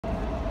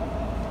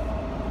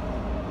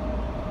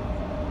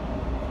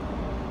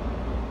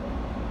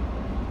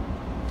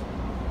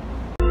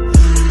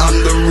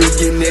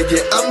Reallionaire,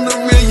 yeah, I'm the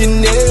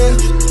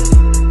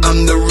Reallionaire.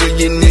 I'm the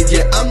Reallionaire,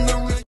 yeah, I'm the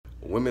Reallionaire.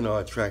 Women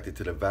are attracted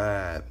to the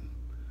vibe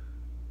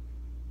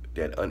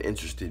that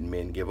uninterested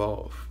men give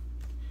off.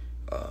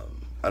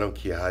 I don't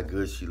care how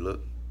good she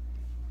look.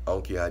 I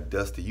don't care how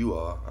dusty you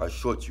are, how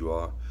short you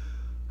are,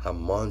 how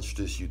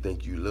monstrous you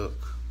think you look.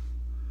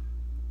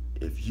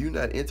 If you're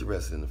not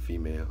interested in a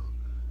female,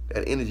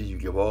 that energy you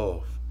give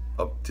off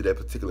up to that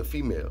particular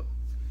female,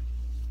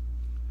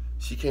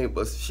 she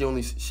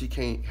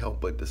can't help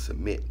but to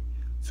submit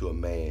to a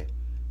man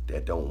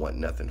that don't want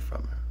nothing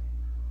from her.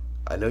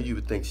 I know you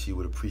would think she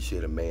would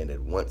appreciate a man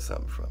that wants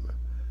something from her,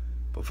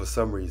 but for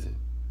some reason,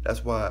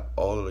 that's why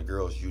all of the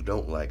girls you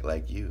don't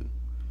like you,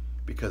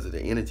 because of the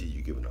energy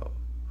you're giving off.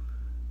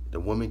 The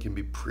woman can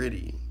be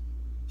pretty.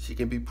 She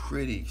can be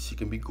pretty. She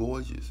can be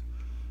gorgeous.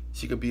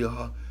 She could be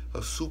a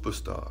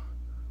superstar.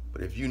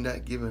 But if you're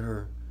not giving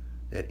her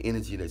that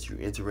energy that you're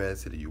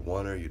interested in, you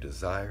want her, you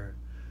desire,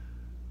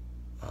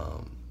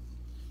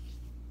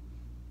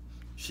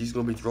 she's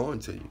going to be drawn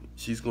to you.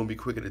 She's going to be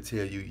quicker to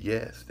tell you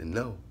yes than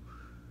no.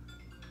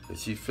 And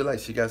she feel like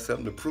she got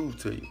something to prove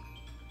to you.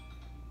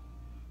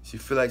 She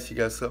feel like she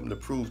got something to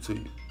prove to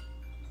you.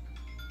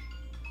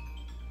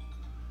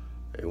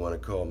 They want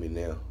to call me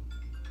now.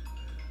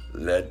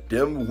 Let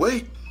them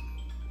wait.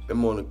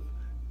 I'm on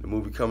the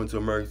movie Coming to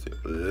America.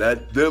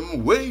 Let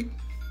them wait.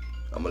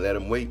 I'm gonna let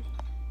them wait.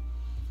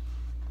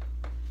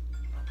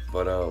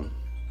 But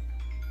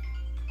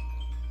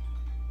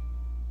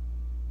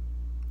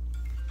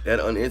that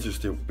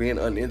being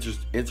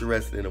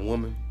uninterested in a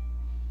woman,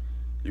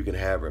 you can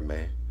have her,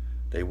 man.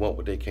 They want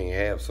what they can't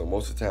have, so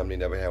most of the time they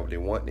never have what they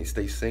want, and they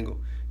stay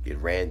single, get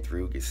ran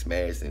through, get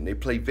smashed, and they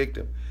play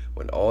victim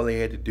when all they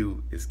had to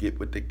do is get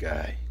with the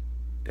guy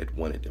that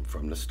wanted them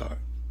from the start.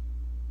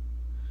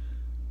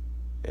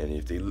 And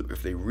if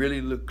they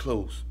really look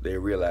close, they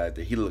realize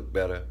that he looked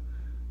better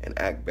and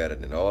act better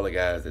than all the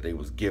guys that they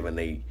was giving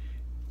a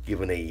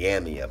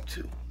yammy up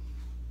to.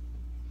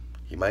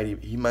 He might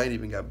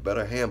even got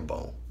better ham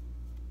bone.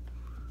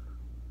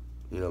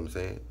 You know what I'm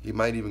saying? He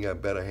might even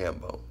got better ham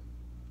bone.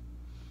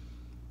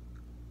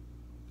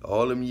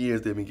 All them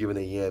years they've been giving a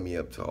yammy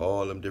up to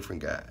all them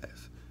different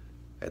guys.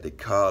 At the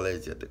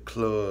college, at the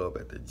club,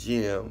 at the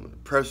gym, the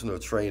personal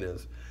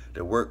trainers,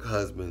 the work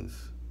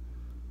husbands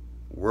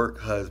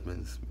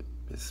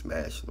been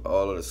smashing.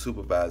 All of the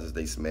supervisors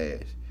they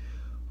smashed.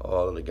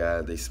 All of the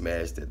guys they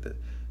smashed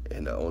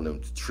on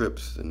them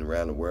trips and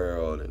around the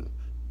world and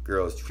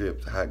girls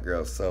trips, hot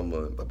girl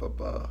summer, and blah blah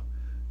blah.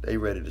 They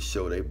ready to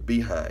show they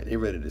behind. They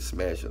ready to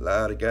smash a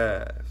lot of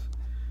guys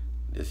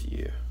this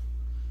year.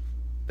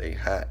 They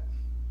hot.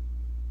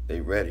 They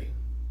ready.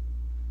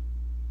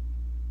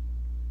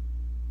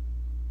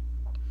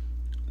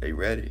 They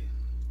ready.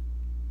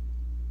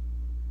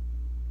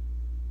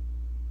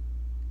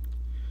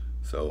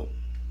 So,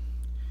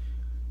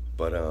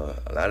 but a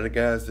lot of the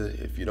guys that,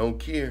 if you don't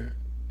care,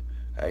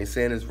 I ain't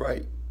saying it's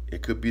right.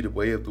 It could be the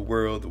way of the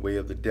world, the way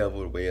of the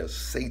devil, the way of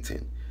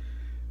Satan.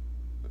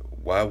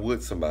 Why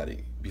would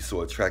somebody be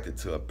so attracted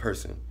to a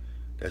person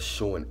that's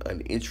showing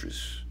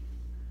uninterest?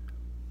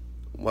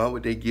 Why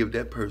would they give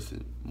that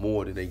person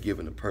more than they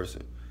giving a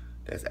person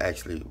that's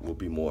actually will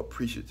be more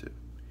appreciative?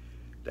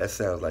 That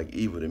sounds like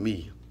evil to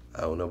me.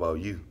 I don't know about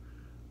you,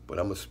 but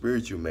I'm a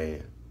spiritual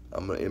man.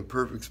 I'm an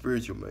imperfect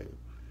spiritual man.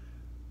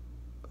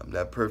 I'm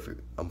not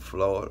perfect. I'm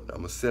flawed.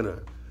 I'm a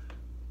sinner,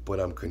 but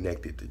I'm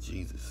connected to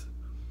Jesus.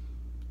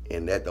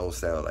 And that don't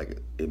sound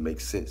like it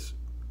makes sense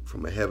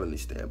from a heavenly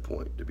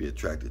standpoint to be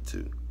attracted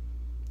to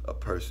a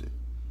person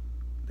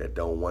that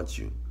don't want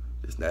you,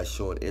 that's not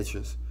showing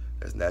interest,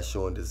 that's not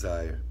showing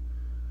desire,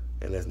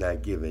 and that's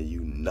not giving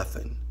you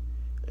nothing.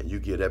 And you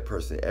give that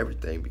person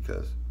everything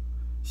because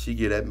she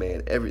give that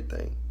man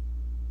everything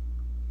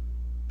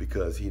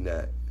because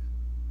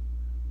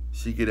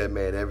she give that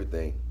man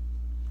everything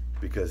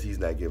because he's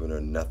not giving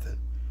her nothing.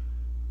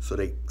 So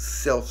they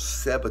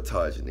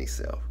self-sabotaging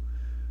themselves.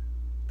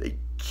 They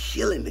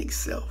killing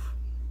themselves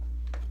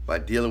by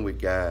dealing with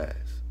guys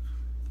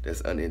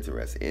that's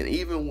uninterested. And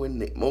even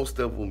when most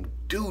of them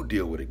do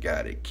deal with a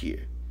guy that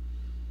care,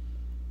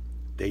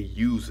 they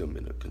use him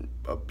and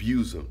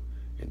abuse him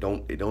and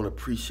they don't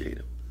appreciate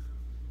him.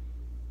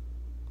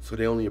 So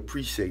they only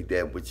appreciate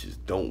that which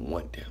don't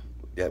want them,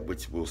 that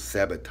which will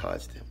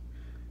sabotage them,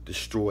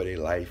 destroy their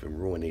life and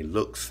ruin their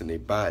looks and their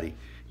body,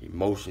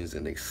 emotions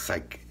and their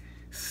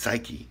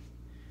psyche,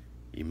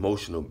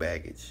 emotional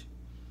baggage.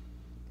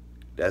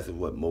 That's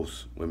what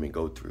most women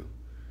go through.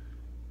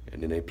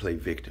 And then they play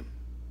victim.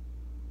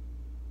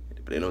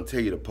 But they don't tell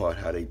you the part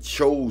how they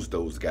chose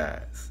those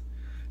guys.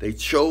 They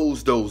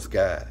chose those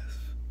guys.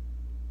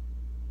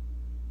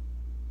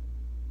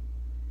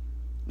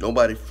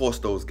 Nobody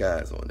forced those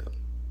guys on them.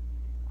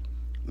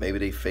 Maybe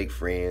they fake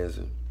friends,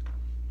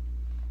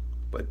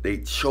 but they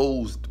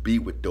chose to be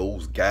with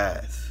those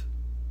guys.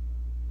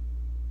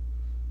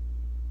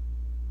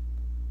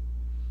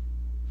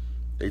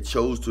 They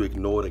chose to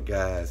ignore the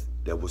guys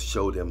that will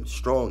show them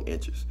strong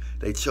interest.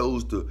 They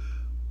chose to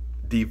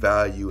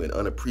devalue and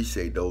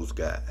unappreciate those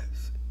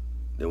guys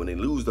Then when they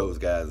lose those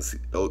guys,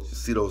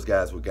 see those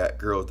guys with got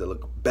girls that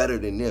look better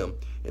than them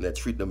and that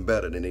treat them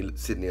better, than they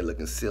sitting there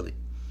looking silly.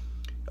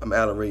 I'm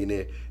Allan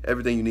Reallionaire.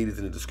 Everything you need is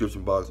in the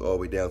description box, all the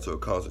way down to a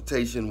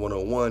consultation,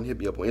 one-on-one. Hit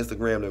me up on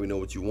Instagram. Let me know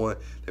what you want.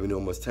 Let me know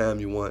how much time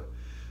you want.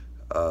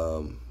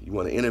 You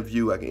want to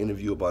interview, I can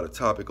interview about a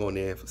topic on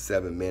there for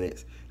 7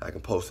 minutes. I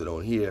can post it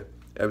on here.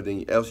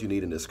 Everything else you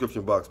need in the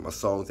description box, my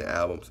songs and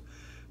albums.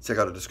 Check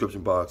out the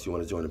description box. You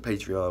want to join the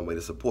Patreon, way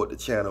to support the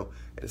channel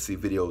and see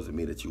videos of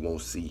me that you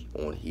won't see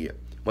on here.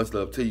 Much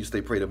love to you.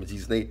 Stay prayed up in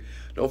Jesus' name.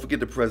 Don't forget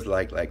to press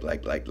like,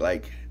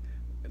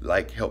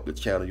 help the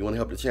channel. You want to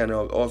help the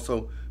channel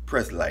also,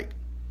 press like.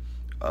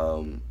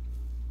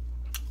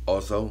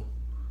 Also,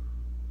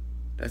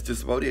 that's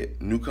just about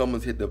it.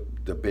 Newcomers, hit the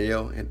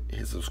bell and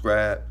hit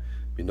subscribe.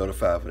 Be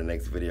notified for the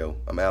next video.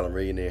 I'm Allan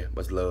Reallionaire.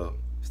 Much love.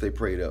 Stay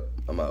prayed up.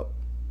 I'm out.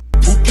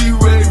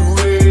 Pookie Ray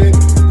Ray.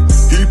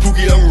 He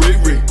Pookie, I'm Ray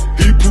Ray.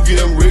 He Pookie,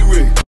 I'm Ray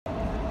Ray.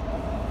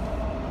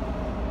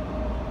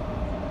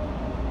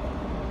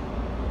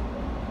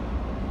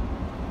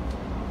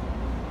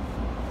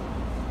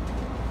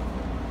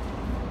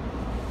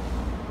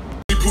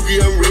 He Pookie,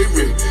 I'm Ray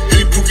Ray.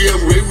 He Pookie,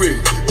 I'm Ray Ray.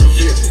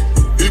 Yeah.